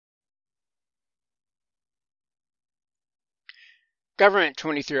Government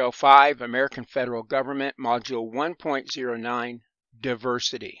 2305, American Federal Government, Module 1.09,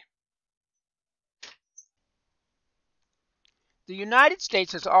 Diversity. The United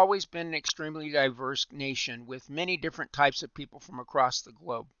States has always been an extremely diverse nation with many different types of people from across the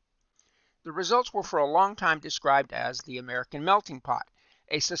globe. The results were for a long time described as the American melting pot,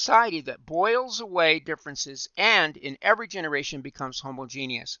 a society that boils away differences and in every generation becomes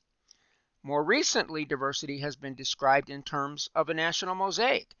homogeneous. More recently, diversity has been described in terms of a national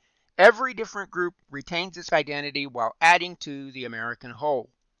mosaic. Every different group retains its identity while adding to the American whole.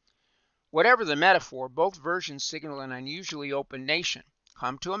 Whatever the metaphor, both versions signal an unusually open nation.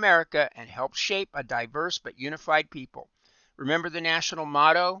 Come to America and help shape a diverse but unified people. Remember the national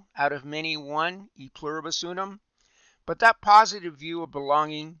motto, out of many one, e pluribus unum? But that positive view of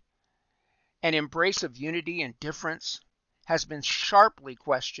belonging and embrace of unity and difference has been sharply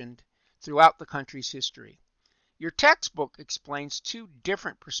questioned throughout the country's history. Your textbook explains two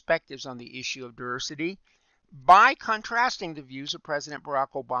different perspectives on the issue of diversity by contrasting the views of President Barack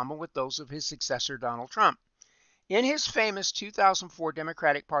Obama with those of his successor Donald Trump. In his famous 2004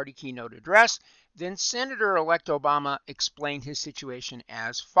 Democratic Party keynote address, then Senator-elect Obama explained his situation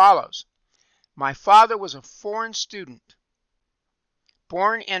as follows. My father was a foreign student,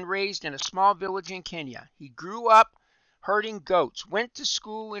 born and raised in a small village in Kenya. He grew up herding goats, went to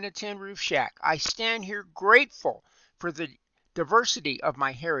school in a tin roof shack. I stand here grateful for the diversity of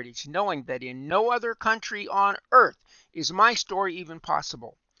my heritage, knowing that in no other country on earth is my story even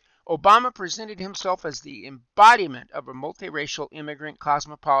possible. Obama presented himself as the embodiment of a multiracial, immigrant,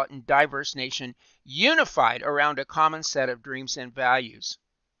 cosmopolitan, diverse nation unified around a common set of dreams and values.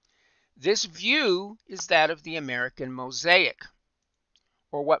 This view is that of the American mosaic,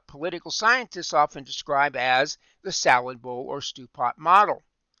 or what political scientists often describe as the salad bowl or stew pot model.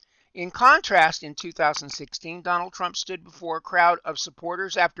 In contrast, in 2016, Donald Trump stood before a crowd of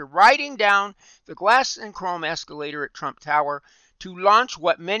supporters after riding down the glass and chrome escalator at Trump Tower to launch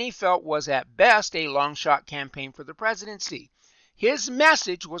what many felt was at best a long-shot campaign for the presidency. His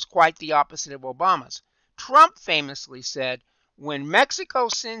message was quite the opposite of Obama's. Trump famously said, when Mexico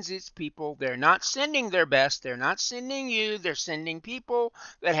sends its people, they're not sending their best, they're not sending you, they're sending people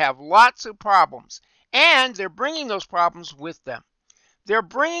that have lots of problems. And they're bringing those problems with them. They're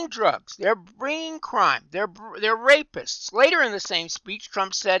bringing drugs, they're bringing crime, they're rapists. Later in the same speech,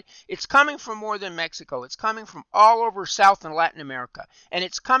 Trump said, it's coming from more than Mexico, it's coming from all over South and Latin America, and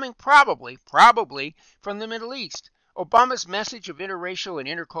it's coming probably from the Middle East. Obama's message of interracial and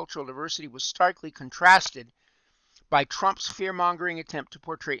intercultural diversity was starkly contrasted by Trump's fear-mongering attempt to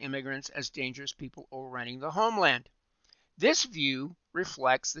portray immigrants as dangerous people overrunning the homeland. This view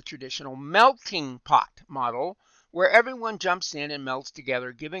reflects the traditional melting pot model, where everyone jumps in and melts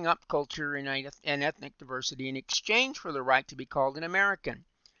together, giving up culture and ethnic diversity in exchange for the right to be called an American.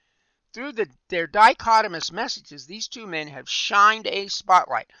 Through their dichotomous messages, these two men have shined a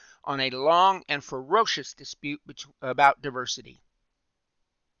spotlight on a long and ferocious dispute about diversity.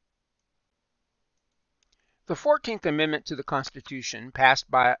 The 14th Amendment to the Constitution, passed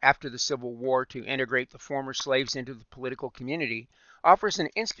after the Civil War to integrate the former slaves into the political community, offers an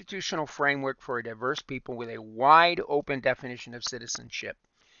institutional framework for a diverse people with a wide open definition of citizenship.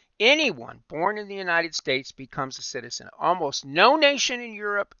 Anyone born in the United States becomes a citizen. Almost no nation in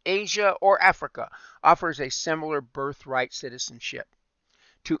Europe, Asia, or Africa offers a similar birthright citizenship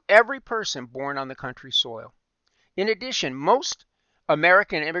to every person born on the country's soil. In addition, most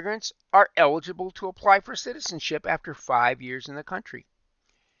American immigrants are eligible to apply for citizenship after 5 years in the country.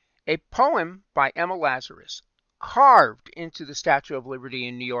 A poem by Emma Lazarus, carved into the Statue of Liberty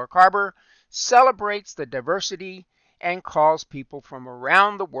in New York Harbor, celebrates the diversity and calls people from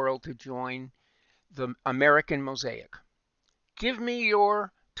around the world to join the American mosaic. Give me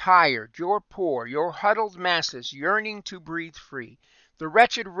your tired, your poor, your huddled masses yearning to breathe free, the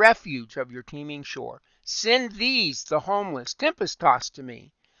wretched refuge of your teeming shore. Send these, the homeless, tempest-tossed to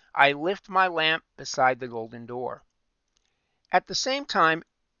me. I lift my lamp beside the golden door. At the same time,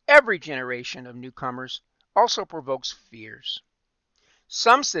 every generation of newcomers also provokes fears.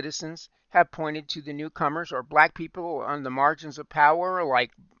 Some citizens have pointed to the newcomers or black people on the margins of power,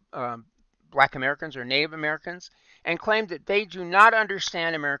 like black Americans or Native Americans, and claim that they do not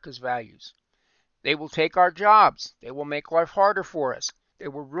understand America's values. They will take our jobs. They will make life harder for us. They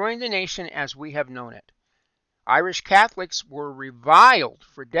will ruin the nation as we have known it. Irish Catholics were reviled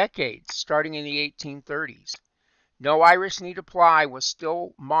for decades, starting in the 1830s. No Irish Need Apply was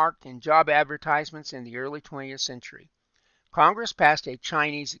still marked in job advertisements in the early 20th century. Congress passed a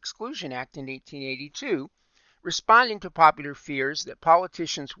Chinese Exclusion Act in 1882, responding to popular fears that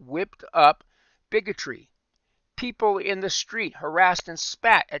politicians whipped up bigotry. people in the street harassed and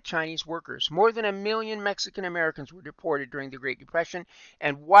spat at Chinese workers. More than 1 million Mexican Americans were deported during the Great Depression,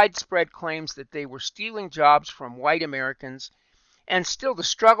 and widespread claims that they were stealing jobs from white Americans. And still, the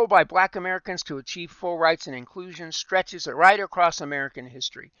struggle by black Americans to achieve full rights and inclusion stretches right across American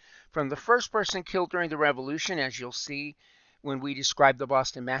history. From the first person killed during the Revolution, as you'll see when we describe the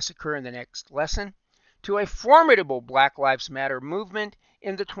Boston Massacre in the next lesson, to a formidable Black Lives Matter movement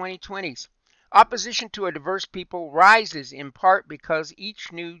in the 2020s. Opposition to a diverse people rises in part because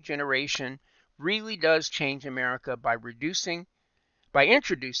each new generation really does change America by introducing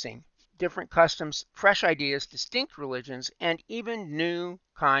different customs, fresh ideas, distinct religions, and even new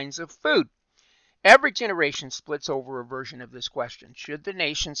kinds of food. Every generation splits over a version of this question. Should the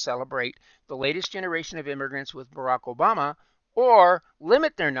nation celebrate the latest generation of immigrants with Barack Obama, or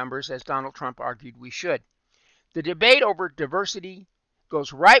limit their numbers as Donald Trump argued we should? The debate over diversity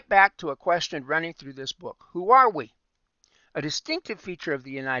goes right back to a question running through this book. Who are we? A distinctive feature of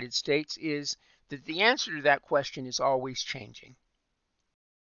the United States is that the answer to that question is always changing.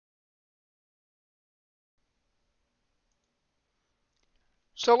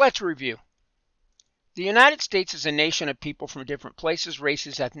 So let's review. The United States is a nation of people from different places,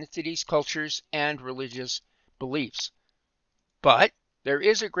 races, ethnicities, cultures, and religious beliefs. But there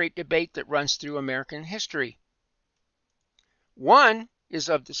is a great debate that runs through American history. One is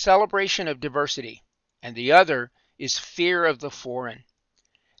of the celebration of diversity, and the other is fear of the foreign,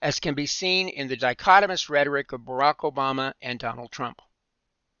 as can be seen in the dichotomous rhetoric of Barack Obama and Donald Trump.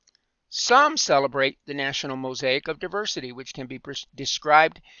 Some celebrate the national mosaic of diversity, which can be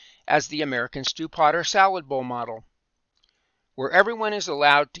described as the American stew pot or salad bowl model, where everyone is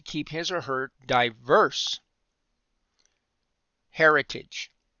allowed to keep his or her diverse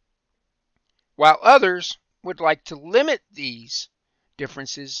heritage, while others would like to limit these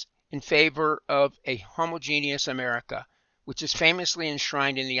differences in favor of a homogeneous America, which is famously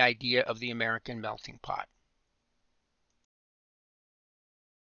enshrined in the idea of the American melting pot.